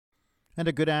And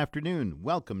a good afternoon.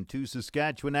 Welcome to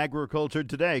Saskatchewan Agriculture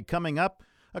Today. Coming up,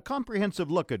 a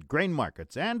comprehensive look at grain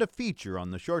markets and a feature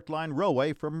on the short-line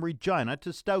railway from Regina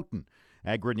to Stoughton.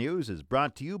 Agri-News is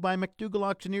brought to you by McDougall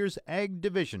Auctioneers Ag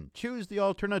Division. Choose the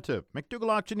alternative. McDougall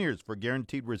Auctioneers for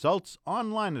guaranteed results.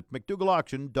 Online at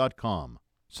mcdougallauction.com.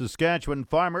 Saskatchewan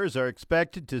farmers are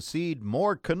expected to seed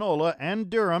more canola and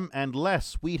durum and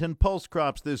less wheat and pulse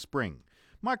crops this spring.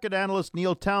 Market analyst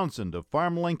Neil Townsend of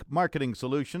FarmLink Marketing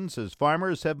Solutions says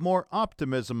farmers have more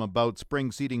optimism about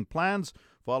spring seeding plans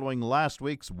following last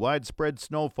week's widespread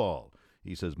snowfall.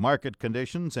 He says market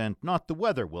conditions and not the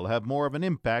weather will have more of an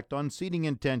impact on seeding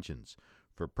intentions.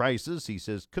 For prices, he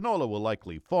says canola will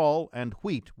likely fall and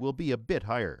wheat will be a bit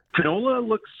higher. Canola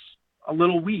looks a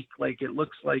little weak. It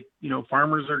looks like,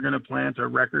 farmers are going to plant a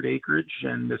record acreage,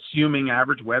 and assuming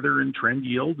average weather and trend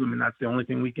yields, that's the only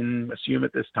thing we can assume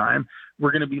at this time,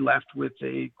 we're going to be left with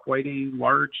quite a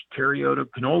large carryout of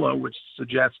canola, which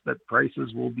suggests that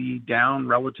prices will be down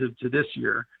relative to this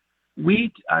year.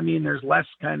 Wheat, there's less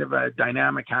kind of a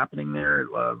dynamic happening there.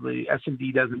 The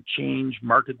S&D doesn't change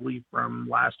markedly from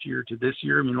last year to this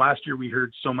year. Last year we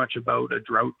heard so much about a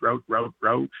drought.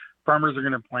 Farmers are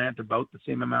going to plant about the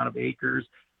same amount of acres.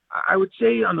 I would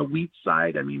say on the wheat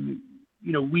side,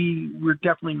 we're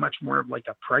definitely much more of like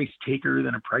a price taker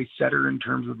than a price setter in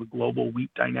terms of the global wheat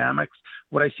dynamics.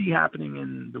 What I see happening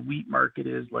in the wheat market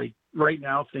is right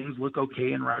now things look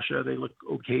okay in Russia. They look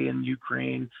okay in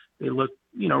Ukraine. They look,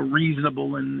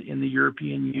 reasonable in the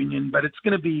European Union. But it's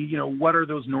going to be, what are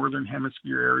those northern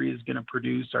hemisphere areas going to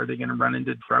produce? Are they going to run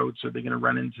into droughts? Are they going to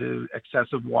run into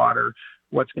excessive water?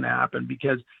 What's going to happen?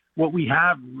 Because what we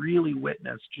have really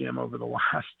witnessed, Jim, over the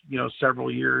last,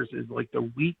 several years is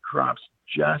the wheat crops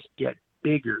just get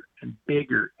bigger and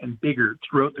bigger and bigger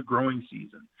throughout the growing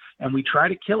season. And we try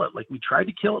to kill it. We tried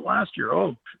to kill it last year.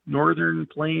 Oh, northern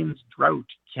plains drought.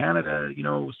 Canada,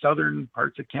 southern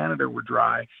parts of Canada were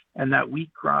dry. And that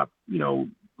wheat crop,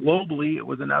 globally, it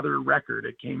was another record.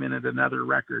 It came in at another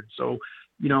record. So,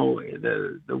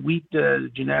 the wheat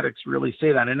genetics really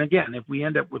say that. And again, if we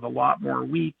end up with a lot more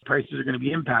wheat, prices are going to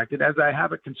be impacted. As I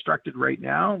have it constructed right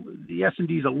now, the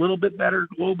S&D is a little bit better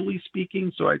globally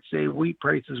speaking. So I'd say wheat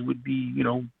prices would be,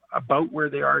 about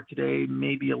where they are today,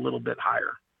 maybe a little bit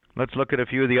higher. Let's look at a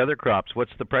few of the other crops.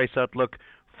 What's the price outlook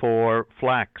for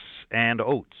flax and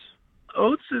oats?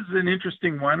 Oats is an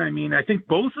interesting one. I think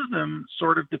both of them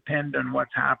sort of depend on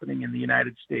what's happening in the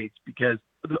United States, because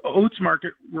the oats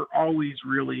market, we're always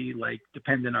really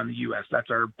dependent on the U.S. That's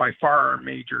by far our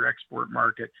major export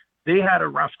market. They had a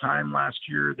rough time last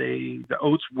year. The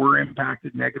oats were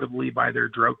impacted negatively by their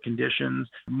drought conditions.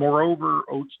 Moreover,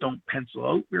 oats don't pencil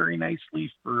out very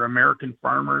nicely for American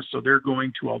farmers, so they're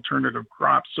going to alternative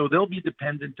crops. So they'll be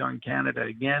dependent on Canada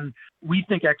again. We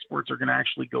think exports are going to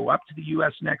actually go up to the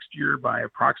U.S. next year by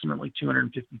approximately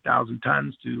 250,000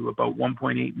 tons to about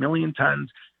 1.8 million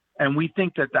tons. And we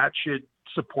think that should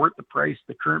support the price,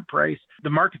 the current price. The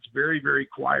market's very, very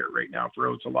quiet right now for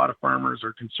oats. A lot of farmers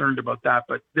are concerned about that,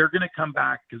 but they're going to come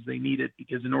back because they need it,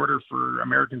 because in order for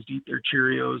Americans to eat their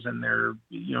Cheerios and their,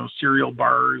 cereal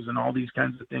bars and all these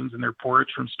kinds of things and their porridge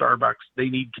from Starbucks, they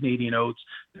need Canadian oats.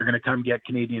 They're going to come get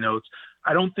Canadian oats.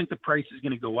 I don't think the price is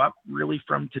going to go up really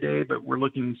from today, but we're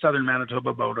looking in southern Manitoba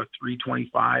about a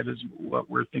 $3.25 is what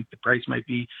we think the price might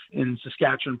be. In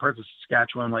Saskatchewan, parts of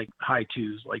Saskatchewan, high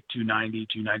twos, $2.90,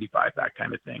 $2.95, that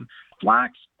kind of thing.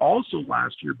 Flax also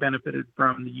last year benefited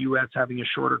from the U.S. having a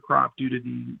shorter crop due to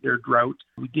their drought.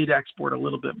 We did export a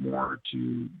little bit more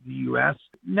to the U.S.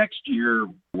 Next year,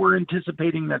 we're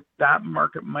anticipating that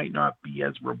market might not be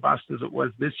as robust as it was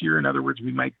this year. In other words,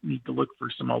 we might need to look for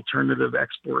some alternative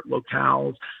export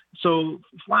locales. So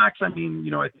flax, I think,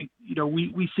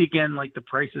 we see again, the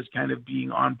prices kind of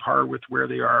being on par with where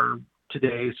they are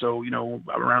today. So,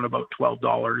 around about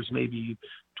 $12, maybe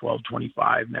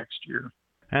 $12.25 next year.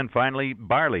 And finally,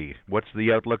 barley. What's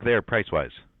the outlook there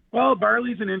price-wise? Well,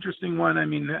 barley's an interesting one.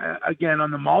 Again,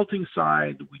 on the malting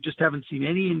side, we just haven't seen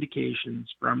any indications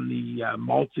from the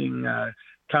malting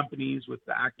companies with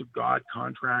the Act of God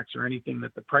contracts or anything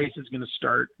that the price is going to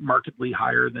start markedly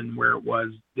higher than where it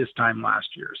was this time last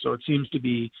year. So it seems to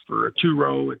be for a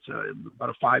 2-row, it's about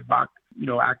a $5,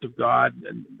 Act of God,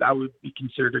 and that would be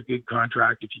considered a good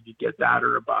contract if you could get that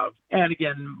or above. And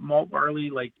again, malt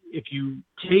barley, if you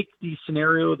take the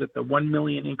scenario that the 1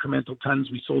 million incremental tons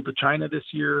we sold to China this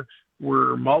year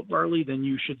were malt barley, then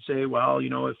you should say, well,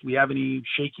 if we have any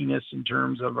shakiness in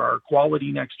terms of our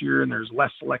quality next year and there's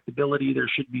less selectability, there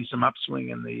should be some upswing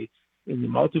in the in the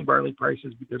malting barley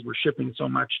prices because we're shipping so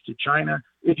much to China.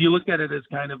 If you look at it as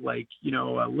kind of like,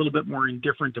 a little bit more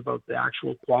indifferent about the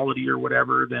actual quality or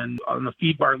whatever, then on the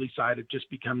feed barley side, it just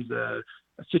becomes a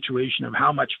situation of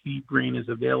how much feed grain is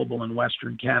available in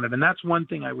Western Canada. And that's one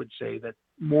thing I would say, that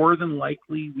more than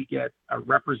likely we get a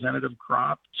representative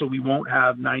crop. So we won't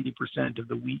have 90% of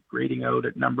the wheat grading out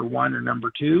at number 1 or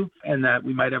number 2, and that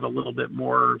we might have a little bit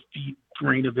more feed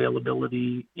grain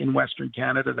availability in Western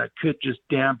Canada that could just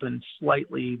dampen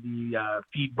slightly the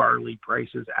feed barley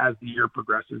prices as the year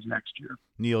progresses next year.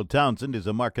 Neil Townsend is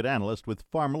a market analyst with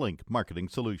FarmLink Marketing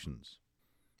Solutions.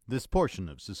 This portion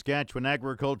of Saskatchewan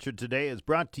Agriculture Today is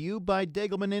brought to you by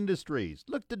Degelman Industries.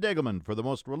 Look to Degelman for the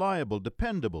most reliable,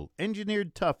 dependable,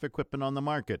 engineered tough equipment on the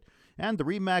market, and the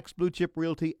RE/MAX Blue Chip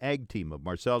Realty Ag Team of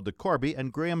Marcel DeCorby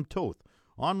and Graham Toth.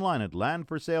 Online at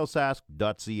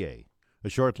landforsalesask.ca. A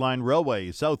short line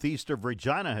railway southeast of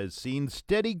Regina has seen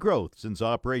steady growth since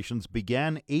operations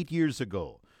began 8 years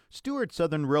ago. Stuart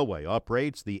Southern Railway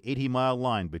operates the 80-mile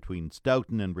line between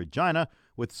Stoughton and Regina,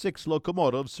 with 6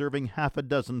 locomotives serving half a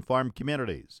dozen farm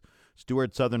communities.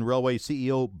 Stuart Southern Railway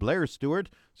CEO Blair Stewart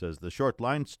says the short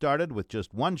line started with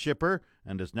just 1 shipper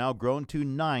and has now grown to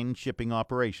 9 shipping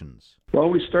operations. Well,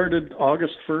 we started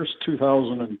August 1st,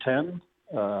 2010.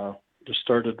 Just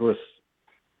started with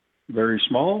very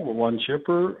small, with 1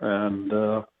 shipper,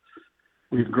 and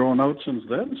we've grown out since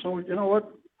then. So, you know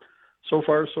what? So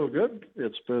far, so good.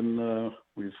 It's been,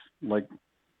 we've, like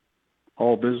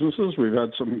all businesses, we've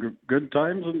had some good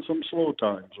times and some slow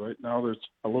times. Right now, there's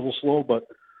a little slow, but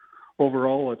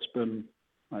overall,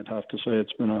 I'd have to say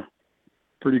it's been a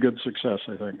pretty good success,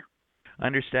 I think. I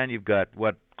understand you've got,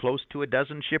 close to a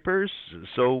dozen shippers?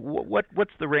 So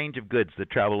what's the range of goods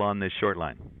that travel on this short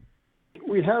line?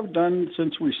 We have done,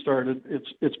 since we started,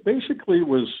 it's basically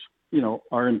was,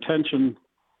 our intention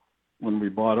when we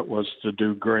bought it was to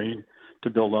do grain, to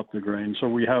build up the grain. So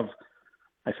we have,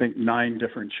 I think, 9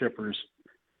 different shippers,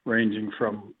 ranging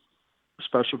from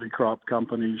specialty crop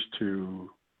companies to,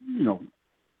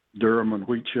 durum and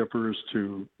wheat shippers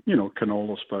to,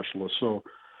 canola specialists. So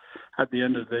at the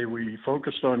end of the day, we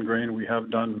focused on grain. We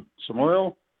have done some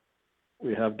oil.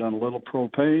 We have done a little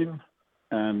propane.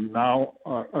 And now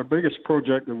our biggest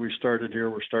project that we started here,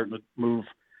 we're starting to move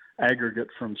aggregate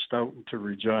from Stoughton to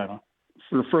Regina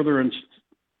for further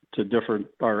to different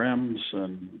RMs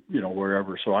and,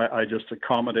 wherever. So I just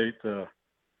accommodate the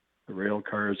rail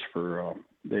cars for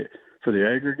the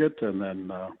aggregate, and then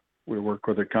we work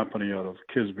with a company out of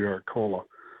Kisby, Arcola,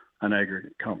 an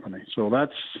aggregate company. So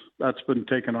that's been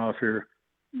taken off here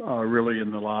really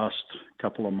in the last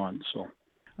couple of months. So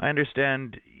I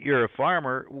understand you're a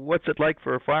farmer. What's it like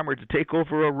for a farmer to take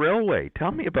over a railway?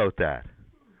 Tell me about that.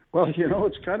 Well,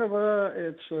 it's kind of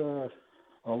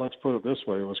well, let's put it this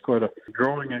way. It was quite a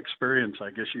growing experience, I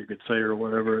guess you could say, or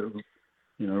whatever. It was,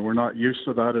 we're not used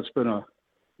to that. It's been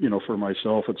for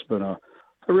myself, it's been a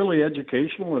really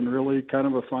educational and really kind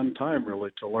of a fun time,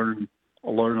 really, to learn a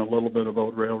little bit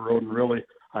about railroad. And really,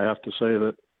 I have to say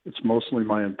that it's mostly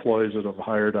my employees that I've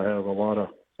hired. I have a lot of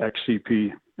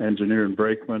ex-CP engineer and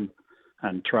brakemen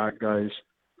and track guys.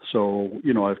 So,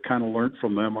 I've kind of learned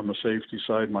from them on the safety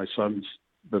side. My son's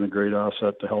been a great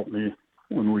asset to help me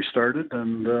when we started,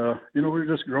 and we're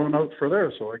just growing out for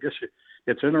there. So I guess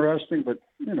it's interesting, but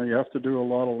you have to do a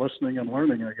lot of listening and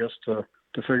learning, I guess, to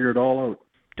figure it all out.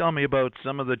 Tell me about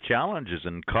some of the challenges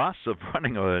and costs of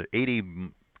running a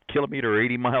 80-kilometer,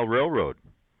 80-mile railroad.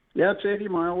 Yeah, it's 80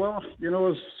 mile. Well,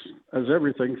 as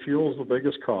everything, fuel's the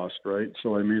biggest cost, right?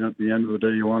 So at the end of the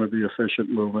day, you want to be efficient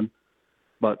moving.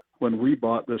 But when we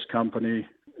bought this company,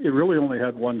 it really only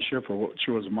had 1 shipper, which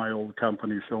was my old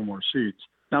company, Fillmore Seeds.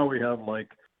 Now we have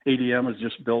ADM is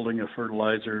just building a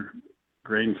fertilizer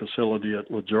grain facility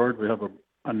at Le Jord. We have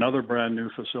another brand new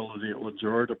facility at Le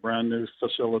Jord, a brand new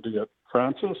facility at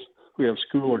Francis. We have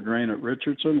School of Grain at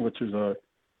Richardson, which is a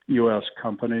U.S.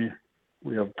 company.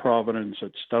 We have Providence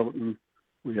at Stoughton.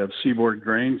 We have Seaboard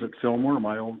Grains at Fillmore,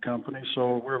 my old company.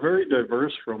 So we're very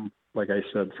diverse from, like I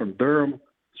said, from durum,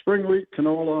 spring wheat,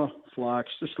 canola, flax,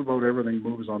 just about everything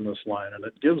moves on this line. And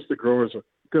it gives the growers a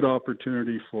good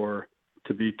opportunity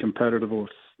to be competitive with,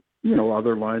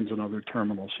 other lines and other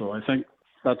terminals. So I think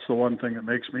that's the one thing that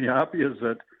makes me happy, is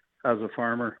that as a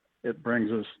farmer, it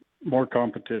brings us more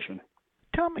competition.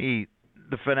 Tell me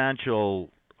the financial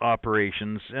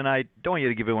operations, and I don't want you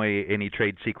to give away any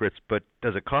trade secrets, but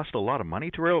does it cost a lot of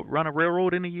money to run a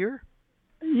railroad in a year?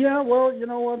 Yeah, well, you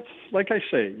know what? Like I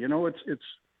say,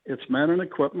 it's men and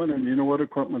equipment, and you know what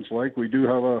equipment's like. We do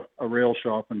have a rail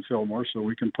shop in Fillmore, so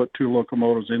we can put 2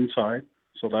 locomotives inside,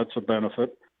 so that's a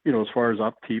benefit, as far as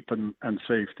upkeep and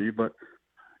safety. But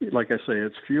like I say,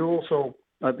 it's fuel, so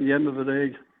at the end of the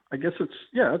day, I guess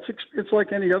it's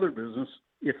like any other business.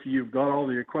 If you've got all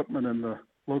the equipment and the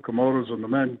locomotives and the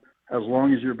men, as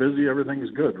long as you're busy,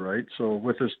 everything's good, right? So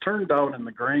with this turn down in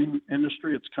the grain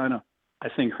industry, it's kind of, I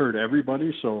think, hurt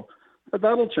everybody. So but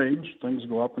that'll change. Things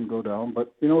go up and go down.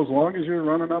 But, as long as you're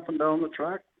running up and down the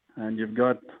track and you've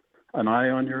got an eye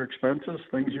on your expenses,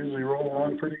 things usually roll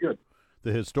along pretty good.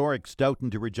 The historic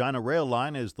Stoughton to Regina rail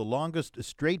line is the longest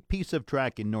straight piece of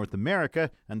track in North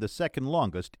America and the second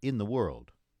longest in the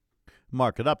world.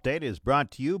 Market Update is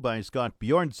brought to you by Scott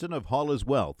Bjornson of Hall's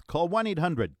Wealth. Call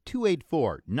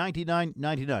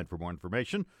 1-800-284-9999 for more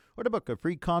information or to book a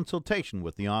free consultation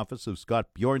with the office of Scott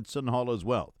Bjornson, Hall's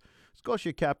Wealth.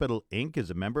 Scotia Capital Inc. is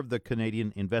a member of the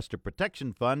Canadian Investor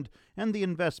Protection Fund and the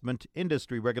Investment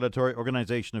Industry Regulatory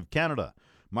Organization of Canada.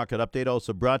 Market Update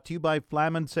also brought to you by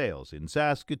Flaman Sales in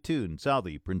Saskatoon,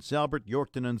 Southey, Prince Albert,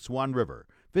 Yorkton, and Swan River.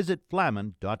 Visit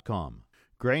flaman.com.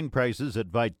 Grain prices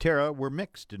at Viterra were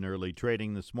mixed in early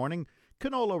trading this morning.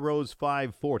 Canola rose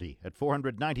 $5.40 at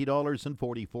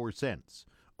 $490.44.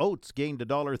 Oats gained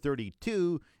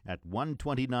 $1.32 at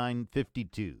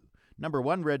 $129.52. Number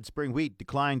 1 red spring wheat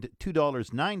declined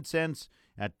 $2.09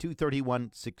 at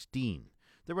 $231.16.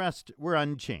 The rest were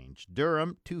unchanged.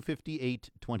 Durum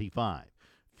 $258.25.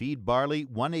 Feed barley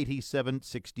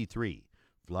 $187.63.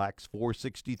 Flax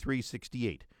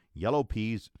 $463.68. Yellow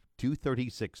peas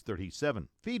 $236.37.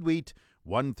 Feed wheat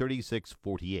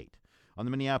 $136.48. On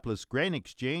the Minneapolis Grain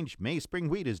Exchange, May spring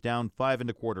wheat is down 5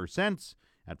 1/4 cents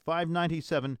at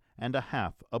 $5.97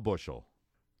 a bushel.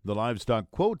 The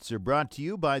livestock quotes are brought to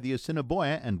you by the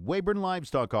Assiniboia and Weyburn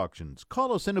Livestock Auctions.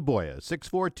 Call Assiniboia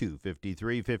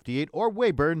 642-5358 or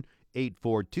Weyburn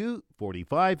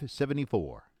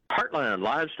 842-4574. Heartland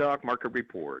Livestock Market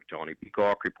Report. Tony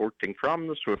Peacock reporting from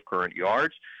the Swift Current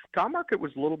Yards. Cow market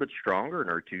was a little bit stronger in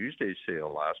our Tuesday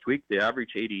sale last week. The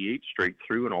average 88 straight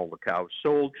through and all the cows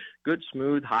sold. Good,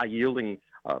 smooth, high-yielding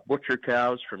butcher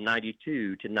cows from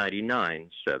 92 to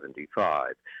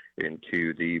 99.75.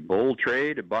 Into the bull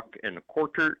trade,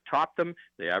 $1.25 topped them.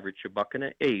 They average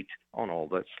 $1.08 on all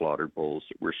the slaughtered bulls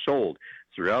that were sold.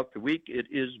 Throughout the week, it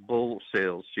is bull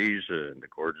sale season. The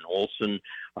Gordon Olson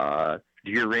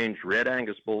Deer Range Red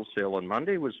Angus bull sale on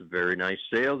Monday was a very nice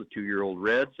sale. The 2-year-old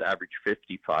reds averaged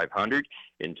 $5,500.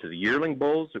 Into the yearling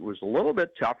bulls, it was a little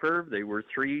bit tougher. They were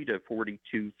 $3 to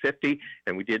 $42.50,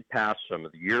 and we did pass some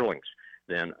of the yearlings.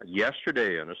 Then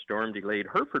yesterday, on a storm-delayed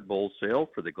Hereford bull sale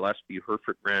for the Gillespie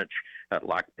Hereford Ranch at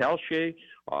Lac Pelche,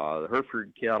 the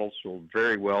Hereford cattle sold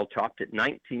very well, topped at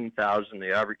 $19,000.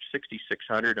 They averaged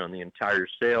 $6,600 on the entire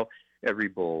sale. Every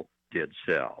bull did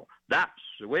sell. That's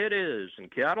the way it is in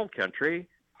cattle country.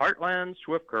 Heartland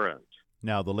Swift Current.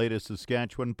 Now the latest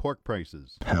Saskatchewan pork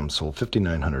prices. Ham sold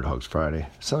 5,900 hogs Friday,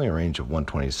 selling a range of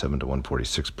 127 to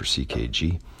 146 per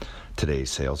ckg. Today's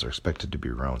sales are expected to be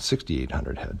around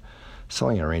 6,800 head,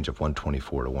 selling a range of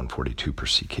 124 to 142 per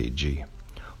ckg.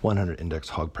 100 index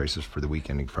hog prices for the week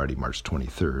ending Friday, March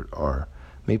 23rd are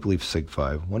Maple Leaf Sig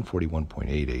 5,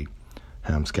 141.88,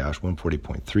 Hams Cash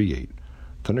 140.38,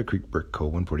 Thunder Creek Brick Co.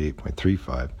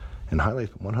 148.35, and High Life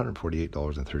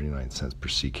 $148.39 per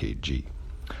ckg.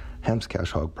 Hams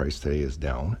Cash hog price today is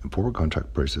down, and forward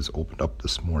contract prices opened up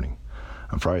this morning.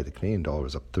 On Friday, the Canadian dollar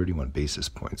was up 31 basis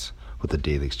points, with the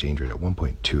daily exchange rate at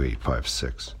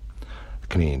 1.2856. The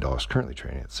Canadian dollar is currently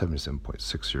trading at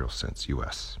 77.60 cents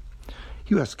U.S.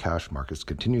 U.S. cash markets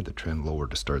continued the trend lower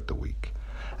to start the week,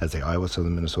 as the Iowa,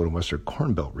 Southern Minnesota, and Western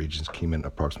Corn Belt regions came in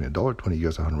approximately $1.20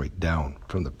 U.S. a hundredweight down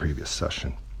from the previous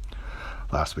session.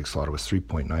 Last week's slaughter was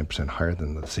 3.9% higher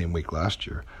than the same week last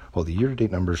year, while the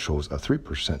year-to-date number shows a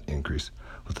 3% increase,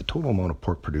 with the total amount of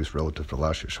pork produced relative to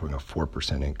last year showing a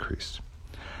 4% increase.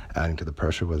 Adding to the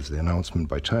pressure was the announcement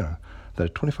by China that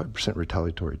a 25%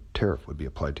 retaliatory tariff would be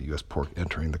applied to U.S. pork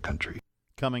entering the country.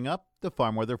 Coming up, the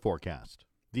farm weather forecast.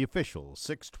 The official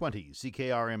 620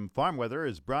 CKRM farm weather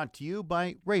is brought to you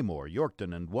by Raymore,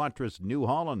 Yorkton, and Watrous, New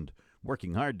Holland,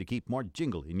 working hard to keep more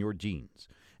jingle in your jeans.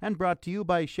 And brought to you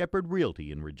by Shepherd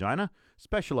Realty in Regina,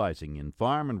 specializing in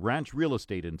farm and ranch real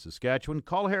estate in Saskatchewan.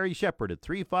 Call Harry Shepherd at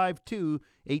 352-1866.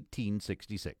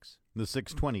 The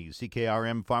 620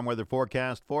 CKRM farm weather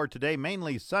forecast for today,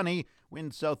 mainly sunny,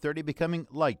 wind south 30 becoming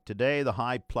light today, the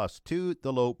high +2,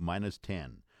 the low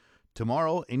 -10.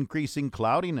 Tomorrow, increasing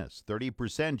cloudiness,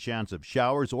 30% chance of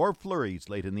showers or flurries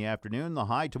late in the afternoon, the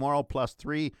high tomorrow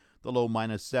 +3, the low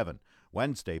 -7.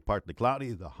 Wednesday, partly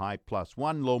cloudy, the high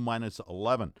 +1, low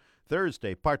 -11.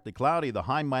 Thursday, partly cloudy, the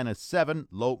high -7,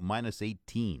 low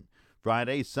 -18.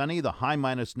 Friday, sunny, the high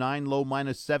 -9, low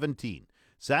 -17.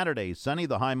 Saturday, sunny,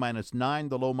 the high -9,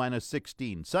 the low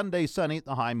 -16. Sunday, sunny,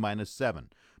 the high -7.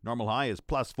 Normal high is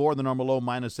 +4, the normal low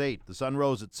 -8. The sun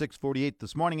rose at 6:48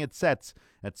 this morning. It sets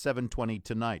at 7:20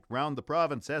 tonight. Round the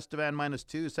province, Estevan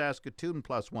 -2, Saskatoon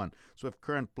 +1, Swift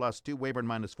Current +2, Weyburn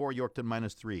 -4, Yorkton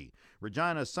 -3.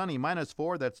 Regina sunny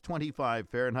 -4, that's 25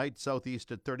 Fahrenheit,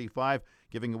 southeast at 35,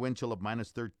 giving a wind chill of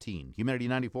 -13. Humidity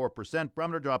 94%,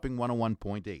 barometer dropping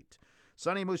 101.8.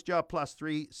 Sunny Moose Jaw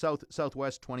 +3,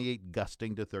 southwest 28,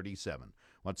 gusting to 37.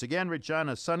 Once again,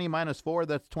 Regina sunny -4,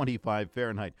 that's 25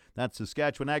 Fahrenheit. That's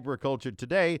Saskatchewan Agriculture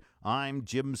Today. I'm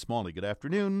Jim Smalley. Good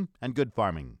afternoon and good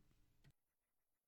farming.